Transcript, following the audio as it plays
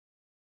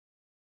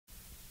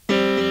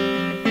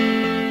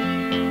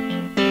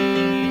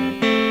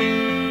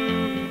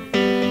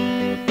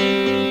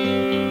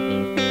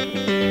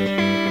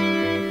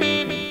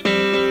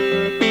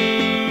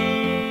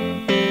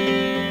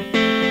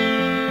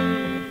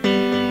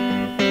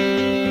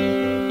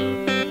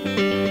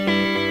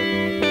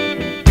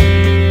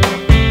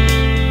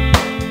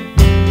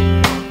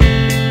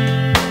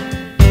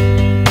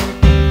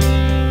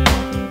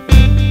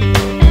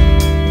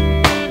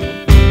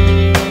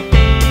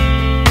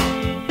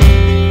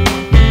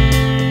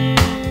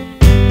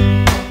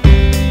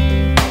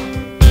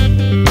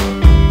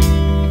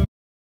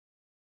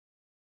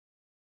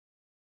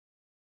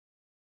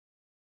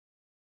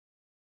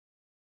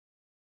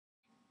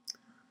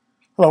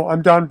Hello,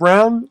 I'm Don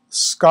Brown,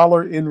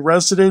 Scholar in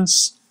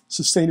Residence,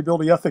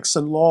 Sustainability Ethics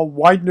and Law,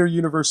 Widener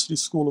University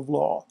School of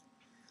Law.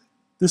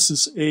 This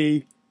is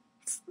a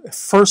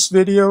first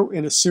video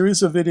in a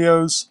series of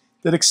videos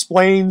that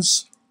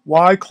explains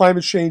why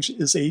climate change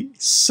is a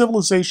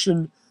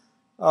civilization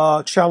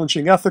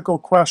challenging ethical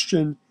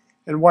question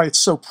and why it's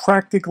so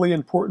practically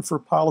important for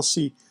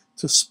policy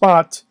to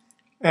spot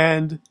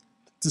and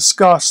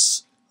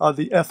discuss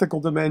the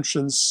ethical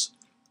dimensions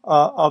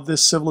of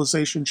this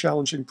civilization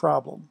challenging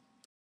problem.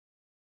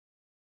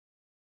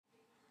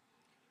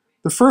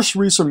 The first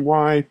reason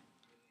why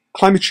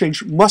climate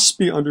change must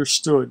be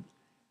understood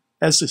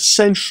as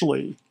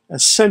essentially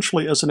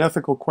as an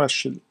ethical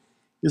question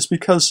is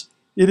because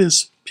it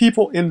is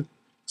people in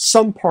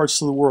some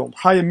parts of the world,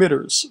 high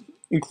emitters,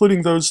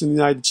 including those in the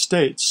United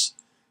States,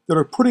 that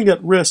are putting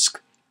at risk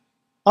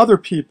other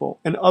people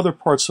in other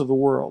parts of the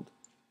world,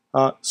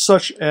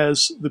 such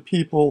as the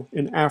people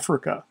in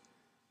Africa.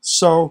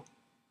 So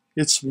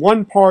it's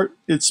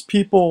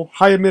people,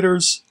 high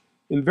emitters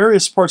in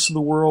various parts of the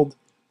world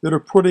that are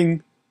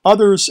putting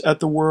others in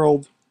the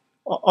world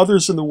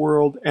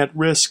at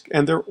risk,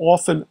 and they're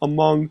often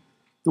among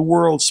the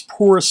world's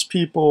poorest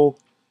people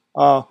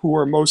who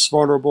are most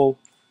vulnerable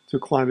to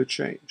climate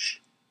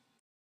change.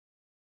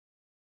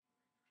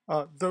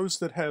 Those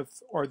that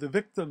are the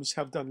victims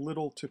have done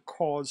little to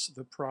cause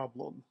the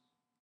problem.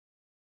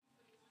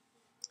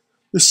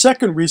 The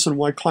second reason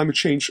why climate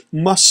change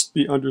must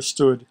be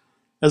understood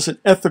as an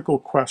ethical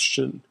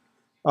question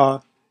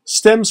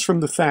stems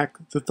from the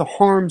fact that the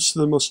harms to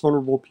the most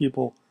vulnerable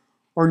people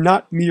are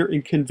not mere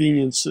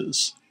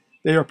inconveniences.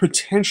 They are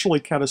potentially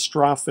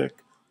catastrophic,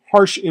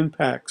 harsh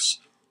impacts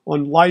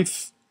on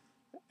life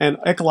and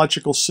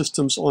ecological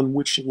systems on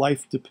which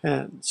life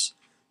depends.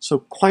 So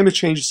climate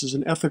change is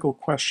an ethical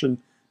question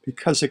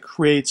because it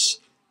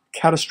creates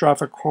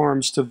catastrophic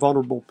harms to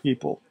vulnerable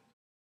people.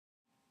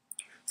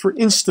 For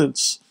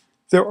instance,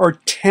 there are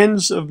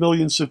tens of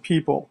millions of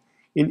people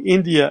in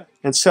India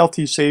and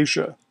Southeast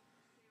Asia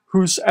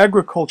whose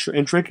agriculture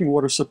and drinking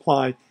water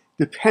supply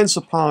depends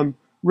upon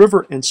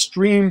river and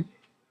stream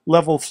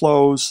level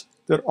flows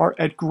that are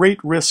at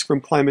great risk from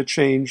climate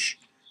change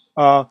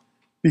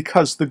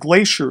because the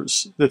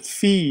glaciers that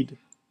feed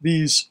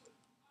these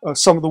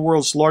some of the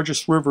world's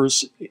largest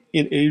rivers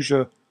in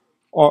Asia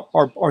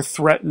are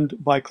threatened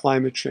by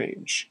climate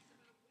change,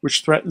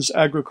 which threatens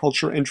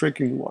agriculture and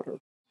drinking water.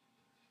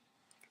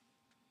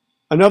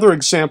 Another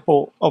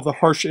example of the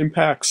harsh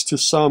impacts to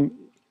some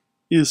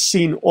is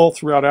seen all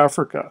throughout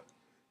Africa.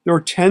 There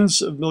are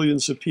tens of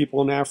millions of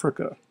people in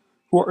Africa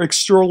who are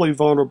extraordinarily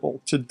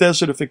vulnerable to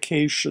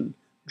desertification,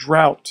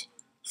 drought,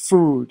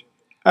 food,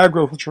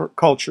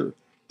 agriculture,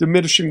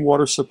 diminishing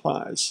water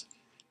supplies.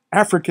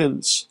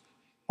 Africans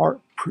are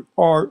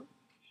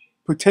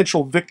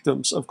potential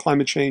victims of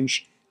climate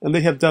change, and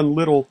they have done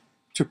little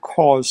to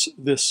cause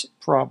this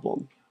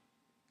problem.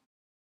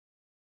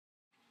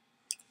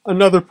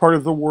 Another part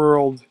of the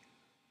world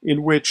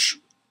in which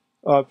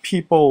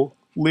people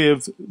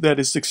live that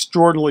is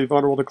extraordinarily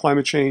vulnerable to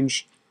climate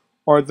change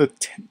are the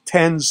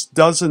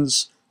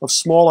dozens of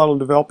small island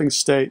developing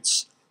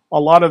states,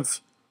 a lot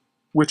of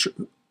which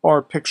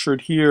are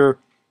pictured here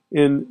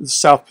in the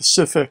South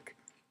Pacific,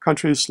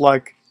 countries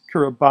like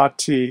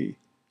Kiribati,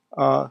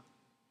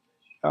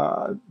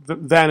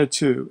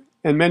 Vanuatu,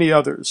 and many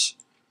others,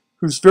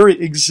 whose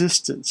very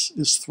existence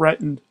is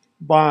threatened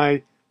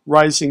by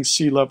rising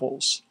sea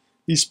levels.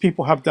 These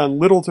people have done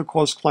little to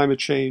cause climate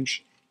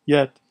change,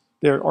 yet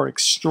they are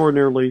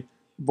extraordinarily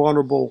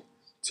vulnerable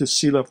to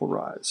sea level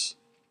rise.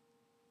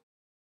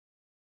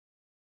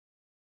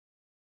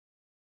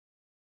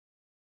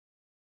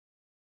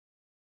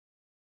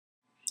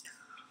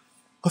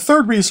 A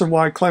third reason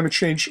why climate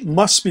change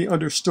must be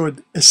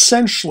understood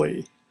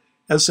essentially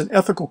as an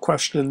ethical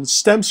question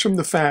stems from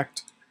the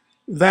fact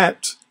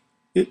that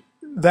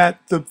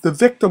the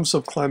victims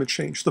of climate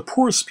change, the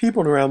poorest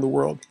people around the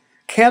world,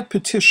 can't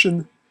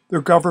petition their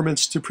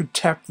governments to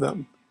protect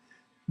them.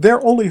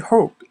 Their only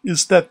hope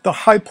is that the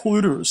high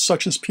polluters,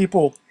 such as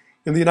people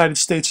in the United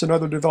States and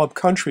other developed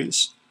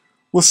countries,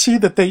 will see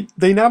that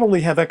they not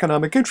only have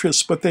economic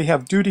interests, but they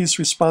have duties,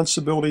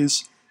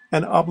 responsibilities,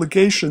 and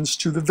obligations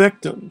to the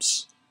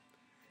victims.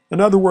 In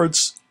other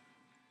words,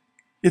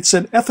 it's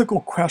an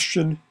ethical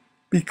question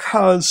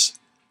because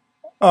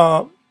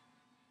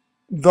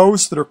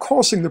those that are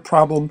causing the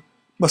problem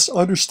must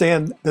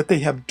understand that they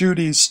have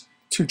duties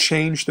to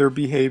change their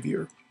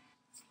behavior.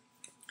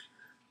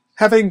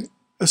 Having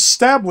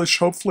established,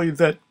 hopefully,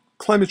 that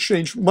climate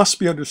change must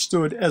be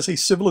understood as a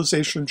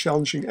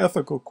civilization-challenging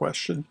ethical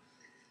question,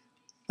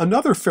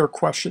 another fair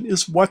question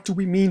is, what do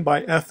we mean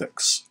by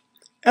ethics?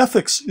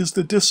 Ethics is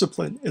the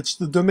discipline, it's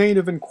the domain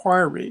of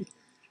inquiry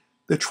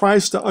that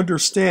tries to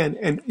understand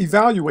and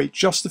evaluate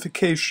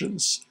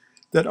justifications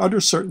that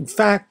under certain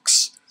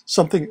facts,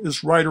 something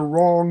is right or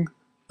wrong,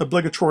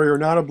 obligatory or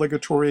not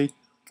obligatory,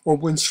 or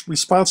when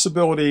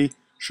responsibility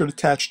should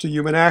attach to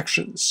human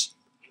actions.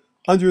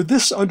 Under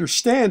this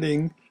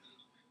understanding,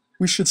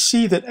 we should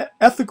see that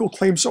ethical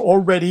claims are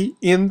already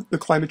in the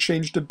climate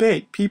change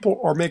debate. People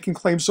are making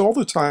claims all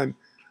the time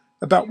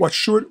about what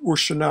should or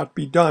should not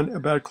be done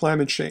about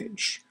climate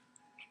change.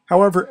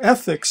 However,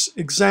 ethics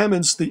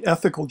examines the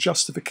ethical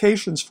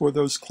justifications for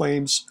those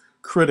claims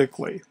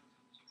critically.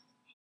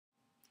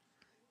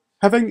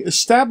 Having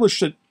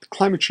established that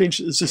climate change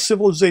is a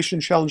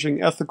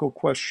civilization-challenging ethical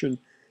question,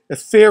 a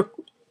fair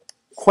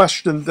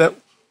question that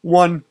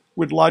one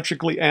would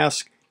logically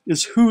ask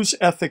is whose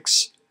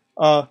ethics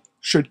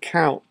should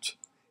count.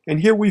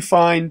 And here we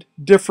find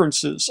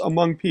differences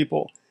among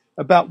people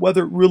about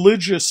whether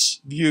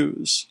religious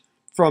views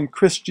from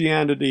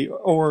Christianity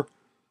or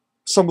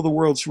some of the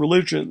world's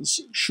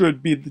religions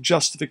should be the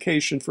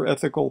justification for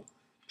ethical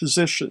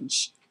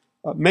positions.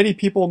 Many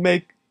people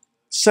make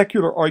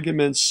secular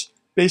arguments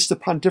based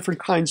upon different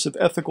kinds of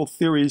ethical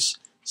theories,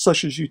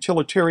 such as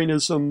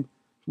utilitarianism,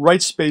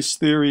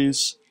 rights-based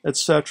theories,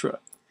 etc.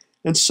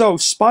 And so,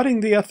 spotting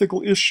the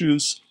ethical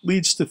issues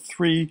leads to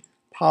three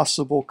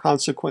possible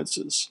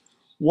consequences.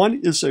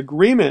 One is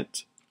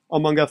agreement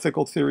among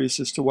ethical theories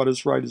as to what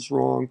is right is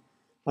wrong.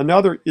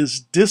 Another is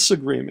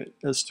disagreement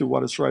as to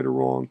what is right or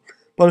wrong.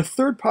 But a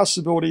third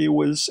possibility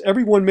was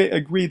everyone may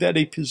agree that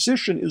a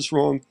position is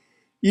wrong,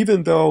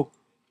 even though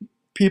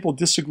people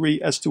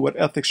disagree as to what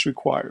ethics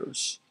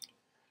requires.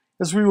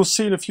 As we will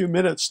see in a few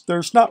minutes,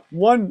 there's not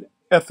one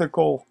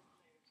ethical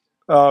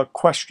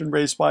question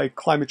raised by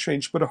climate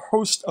change, but a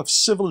host of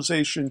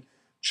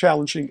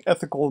civilization-challenging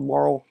ethical and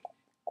moral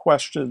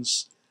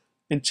questions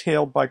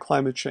entailed by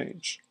climate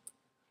change.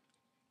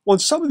 On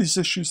some of these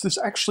issues, there's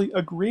actually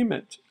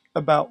agreement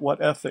about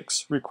what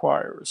ethics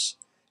requires.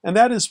 And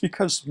that is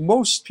because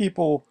most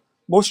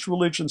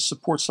religions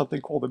support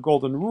something called the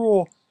Golden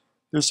Rule.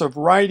 There's a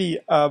variety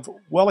of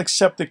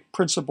well-accepted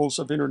principles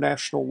of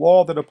international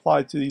law that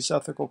apply to these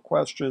ethical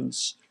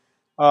questions.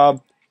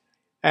 But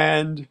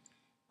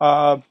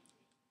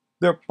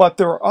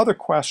there are other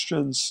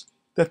questions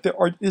that there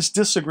is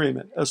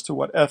disagreement as to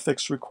what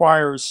ethics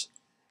requires.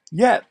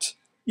 Yet,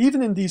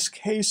 even in these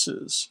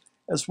cases,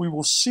 as we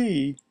will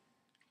see,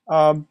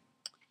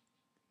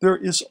 there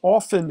is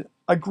often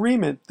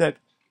agreement that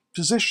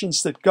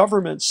positions that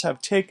governments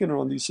have taken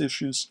on these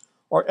issues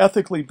are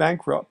ethically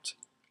bankrupt,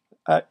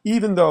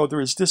 even though there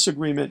is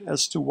disagreement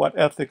as to what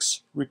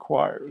ethics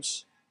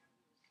requires.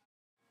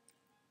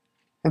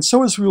 And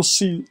so, as we'll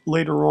see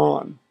later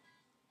on,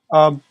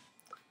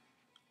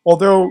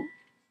 although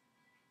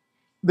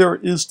there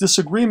is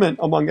disagreement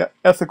among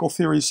ethical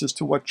theories as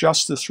to what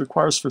justice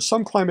requires for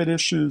some climate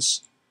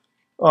issues,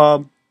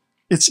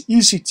 it's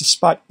easy to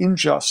spot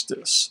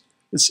injustice.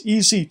 It's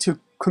easy to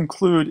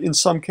conclude in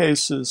some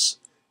cases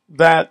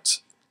that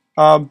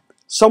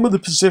some of the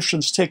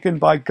positions taken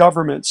by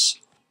governments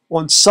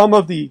on some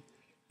of the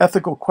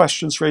ethical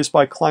questions raised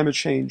by climate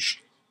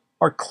change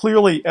are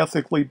clearly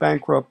ethically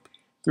bankrupt.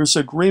 There's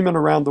agreement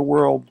around the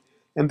world,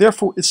 and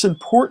therefore it's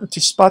important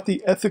to spot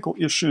the ethical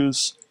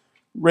issues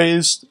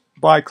raised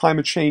by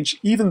climate change,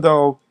 even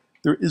though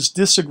there is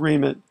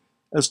disagreement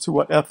as to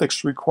what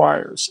ethics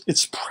requires.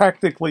 It's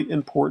practically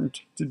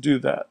important to do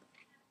that.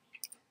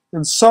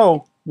 And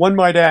so one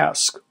might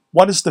ask,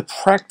 what is the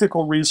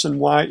practical reason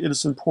why it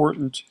is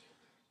important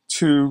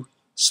to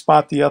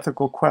spot the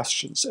ethical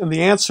questions? And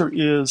the answer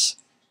is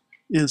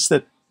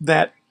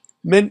that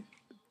many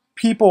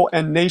people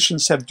and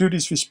nations have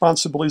duties,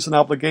 responsibilities, and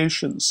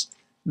obligations,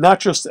 not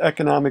just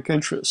economic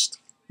interest.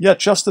 Yet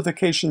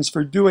justifications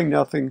for doing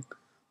nothing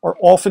are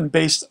often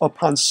based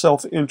upon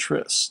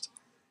self-interest.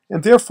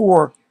 And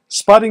therefore,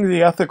 spotting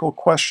the ethical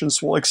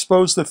questions will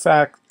expose the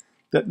fact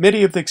that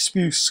many of the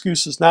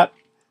excuses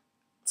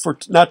for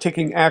not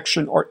taking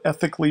action are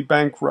ethically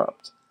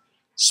bankrupt.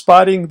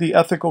 Spotting the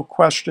ethical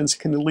questions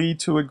can lead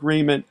to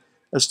agreement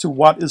as to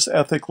what is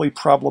ethically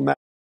problematic.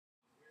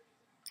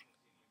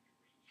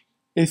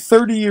 A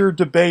 30-year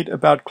debate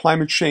about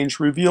climate change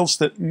reveals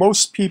that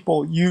most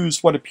people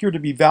use what appear to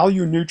be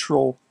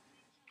value-neutral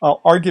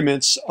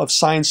arguments of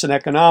science and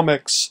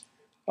economics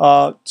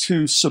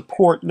to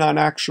support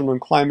non-action on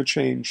climate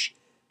change.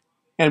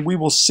 And we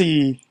will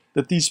see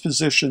that these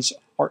positions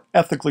are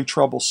ethically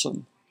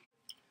troublesome.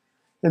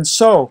 And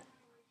so,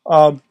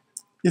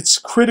 it's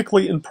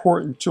critically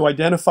important to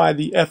identify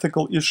the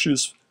ethical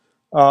issues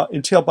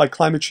entailed by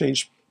climate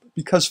change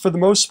because, for the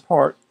most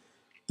part,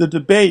 the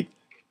debate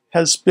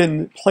has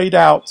been played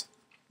out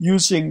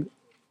using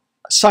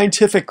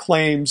scientific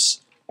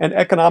claims and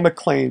economic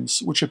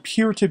claims which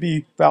appear to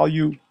be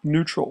value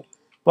neutral,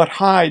 but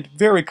hide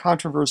very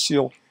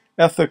controversial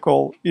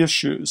ethical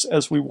issues,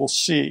 as we will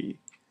see.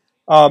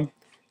 And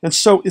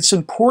so it's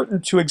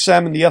important to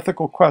examine the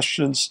ethical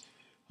questions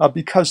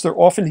because they're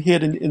often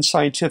hidden in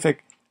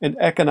scientific and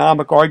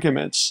economic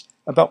arguments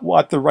about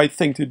what the right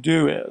thing to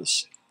do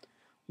is.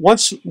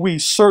 Once we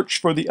search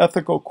for the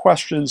ethical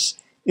questions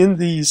in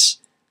these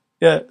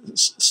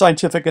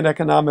scientific and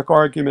economic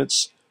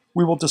arguments,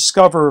 we will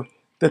discover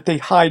that they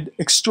hide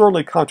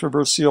extraordinarily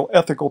controversial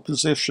ethical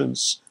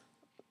positions.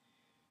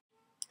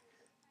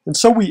 And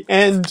so we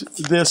end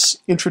this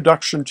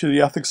introduction to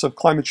the ethics of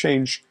climate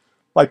change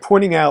by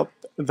pointing out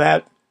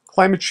that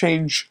climate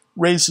change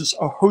raises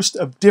a host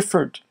of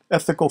different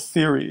ethical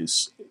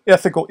theories,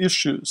 ethical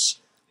issues,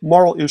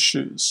 moral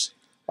issues,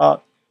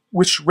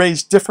 which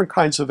raise different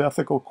kinds of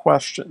ethical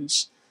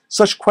questions.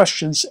 Such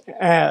questions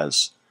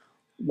as,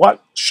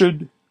 what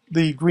should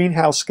the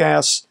greenhouse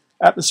gas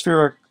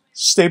atmospheric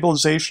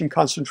stabilization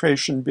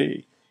concentration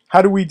be?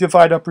 How do we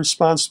divide up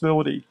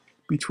responsibility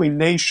between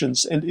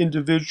nations and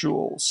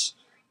individuals?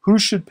 Who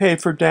should pay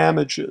for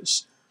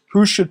damages?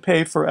 Who should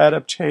pay for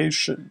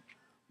adaptation?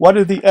 What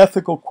are the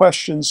ethical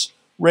questions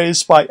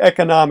raised by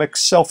economic,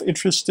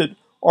 self-interested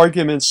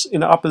arguments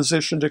in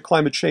opposition to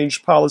climate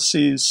change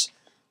policies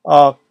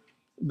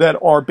that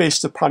are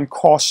based upon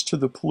cost to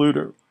the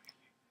polluter?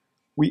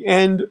 We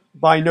end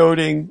by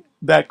noting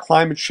that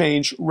climate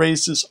change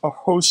raises a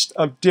host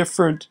of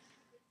different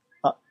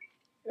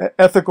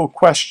ethical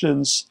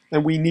questions,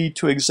 and we need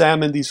to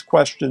examine these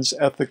questions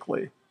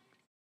ethically.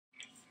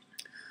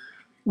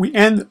 We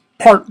end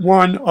part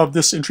one of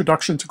this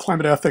introduction to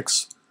climate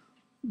ethics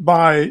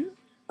by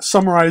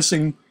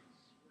summarizing.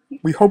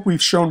 We hope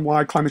we've shown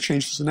why climate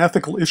change is an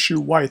ethical issue,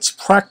 why it's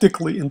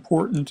practically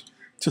important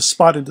to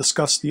spot and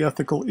discuss the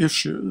ethical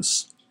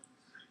issues.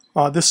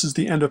 This is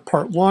the end of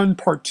part one.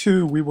 Part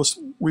two, we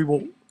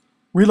will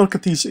relook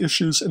at these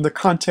issues in the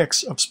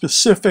context of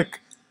specific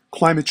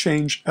climate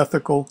change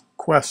ethical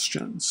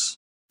questions.